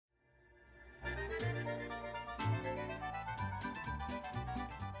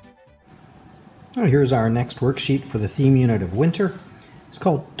Now here's our next worksheet for the theme unit of winter. It's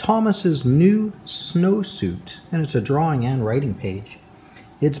called Thomas's New Snowsuit, and it's a drawing and writing page.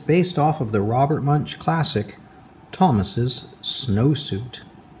 It's based off of the Robert Munsch classic, Thomas's Snowsuit.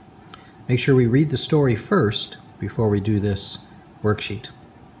 Make sure we read the story first before we do this worksheet.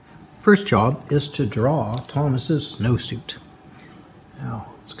 First job is to draw Thomas's snowsuit. Now,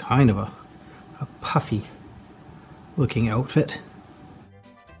 it's kind of a puffy looking outfit.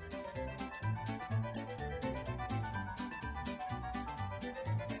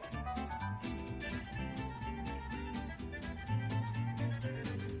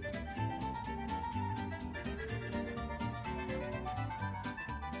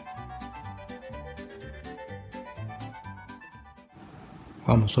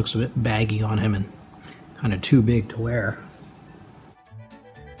 Almost looks a bit baggy on him and kind of too big to wear.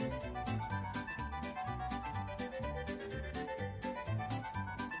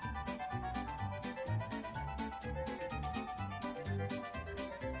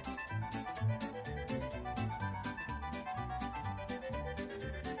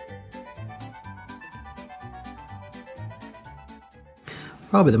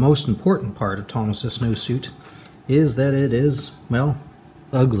 Probably the most important part of Thomas's snowsuit is that it is, well,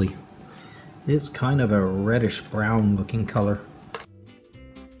 ugly. It's kind of a reddish brown looking color.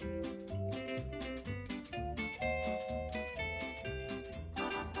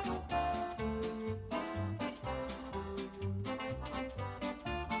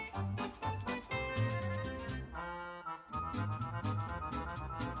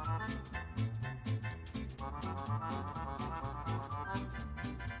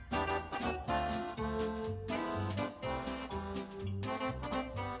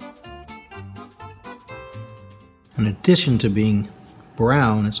 In addition to being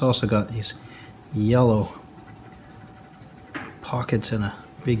brown, it's also got these yellow pockets and a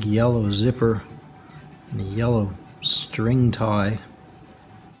big yellow zipper and a yellow string tie.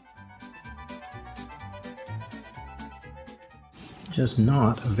 Just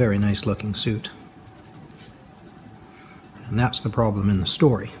not a very nice looking suit. And that's the problem in the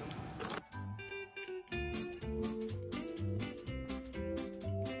story.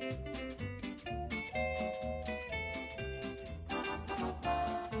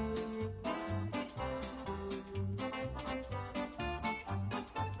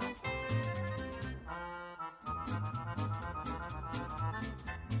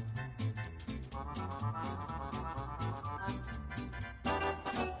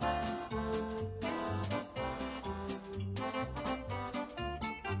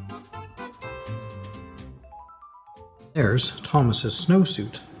 There's Thomas's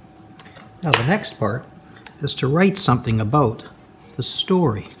snowsuit. Now the next part is to write something about the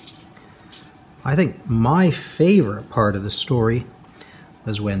story. I think my favorite part of the story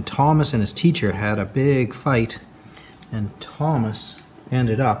was when Thomas and his teacher had a big fight and Thomas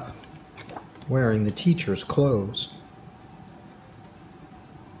ended up wearing the teacher's clothes.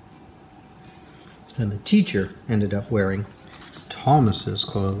 And the teacher ended up wearing Thomas's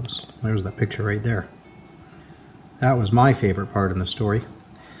clothes. There's that picture right there. That was my favorite part in the story.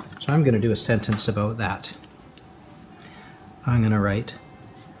 So I'm going to do a sentence about that. I'm going to write,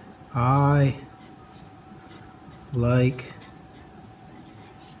 I like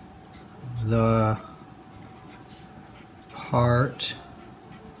the part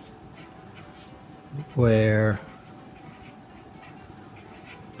where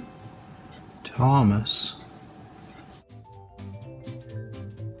Thomas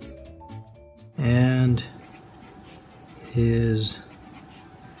and his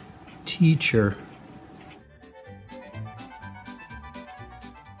teacher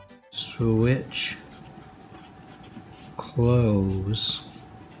switch clothes.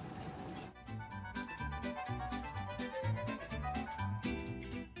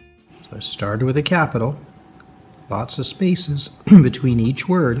 So I started with a capital, lots of spaces between each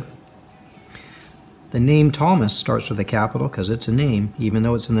word. The name Thomas starts with a capital because it's a name, even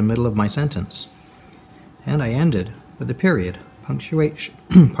though it's in the middle of my sentence. And I ended with a period,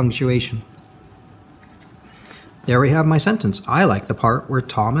 punctuation. There we have my sentence. I like the part where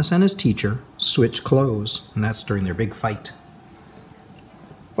Thomas and his teacher switch clothes, and that's during their big fight.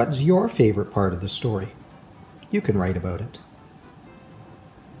 What's your favorite part of the story? You can write about it.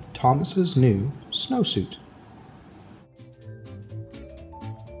 Thomas's New Snowsuit.